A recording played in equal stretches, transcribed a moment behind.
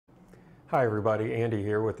Hi everybody, Andy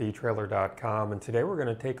here with etrailer.com, and today we're going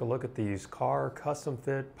to take a look at these Carr custom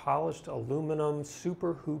fit polished aluminum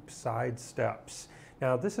super hoop side steps.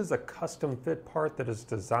 Now this is a custom fit part that is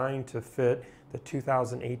designed to fit the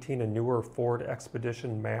 2018 and newer Ford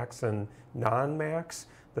Expedition Max and non-Max,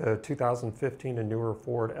 the 2015 and newer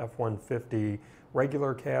Ford F-150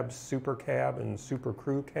 regular cab, super cab, and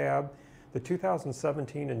SuperCrew cab, the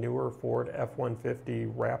 2017 and newer Ford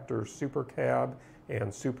F-150 Raptor super cab and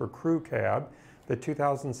SuperCrew cab, the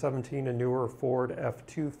 2017 and newer Ford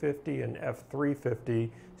F-250 and F-350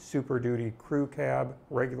 Super Duty Crew cab,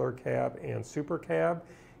 regular cab, and super cab,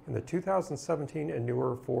 and the 2017 and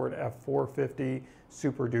newer Ford F-450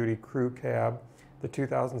 Super Duty Crew cab, the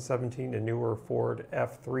 2017 and newer Ford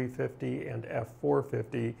F-350 and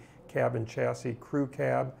F-450 cab and chassis crew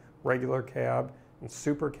cab, regular cab, and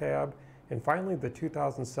super cab, and finally the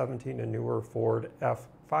 2017 and newer Ford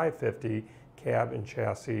F-550 cab and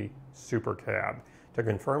chassis super cab. To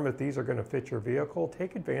confirm that these are going to fit your vehicle,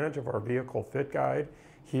 take advantage of our vehicle fit guide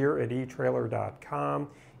here at etrailer.com.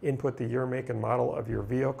 Input the year, make, and model of your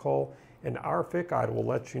vehicle, and our fit guide will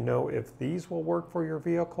let you know if these will work for your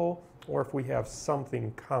vehicle or if we have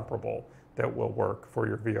something comparable that will work for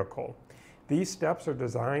your vehicle. These steps are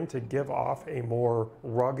designed to give off a more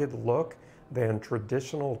rugged look than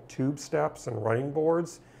traditional tube steps and running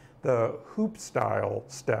boards. The hoop style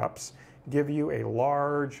steps give you a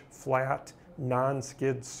large, flat,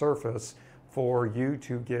 non-skid surface for you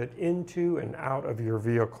to get into and out of your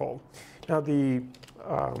vehicle. Now the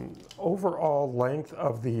overall length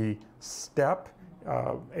of the step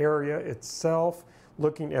area itself,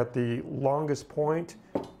 looking at the longest point,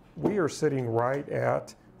 we are sitting right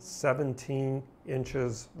at 17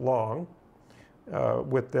 inches long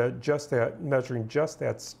with measuring just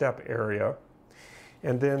that step area.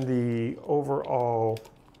 And then the overall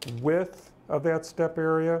width of that step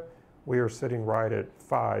area, we are sitting right at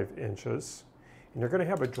 5 inches. And you're going to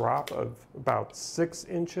have a drop of about 6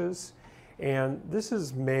 inches. And this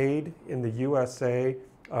is made in the USA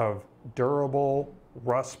of durable,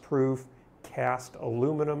 rust-proof, cast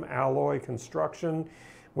aluminum alloy construction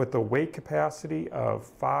with a weight capacity of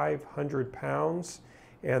 500 pounds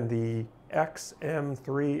and the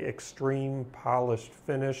XM3 Extreme Polished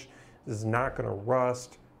Finish is not going to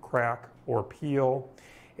rust, crack, or peel.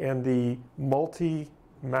 And the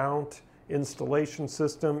multi-mount installation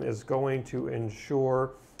system is going to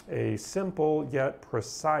ensure a simple yet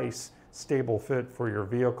precise stable fit for your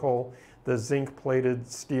vehicle. The zinc-plated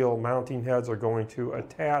steel mounting heads are going to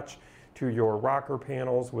attach to your rocker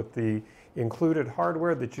panels with the included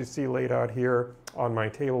hardware that you see laid out here on my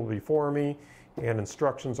table before me, and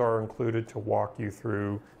instructions are included to walk you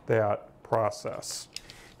through that process.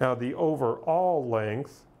 Now the overall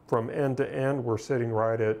length from end to end, we're sitting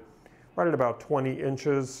right at about 20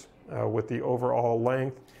 inches with the overall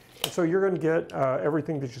length. And so you're going to get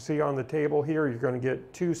everything that you see on the table here. You're going to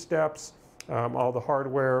get 2 steps, all the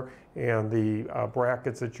hardware and the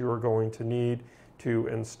brackets that you are going to need to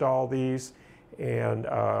install these, and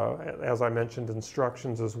as I mentioned,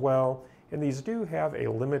 instructions as well. And these do have a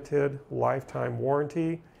limited lifetime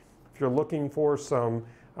warranty. If you're looking for some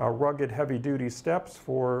rugged heavy-duty steps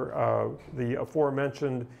for the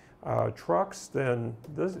aforementioned trucks, then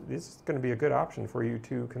this is going to be a good option for you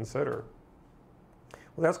to consider.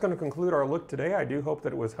 Well, that's going to conclude our look today. I do hope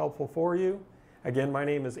that it was helpful for you. Again, my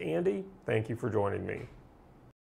name is Andy. Thank you for joining me.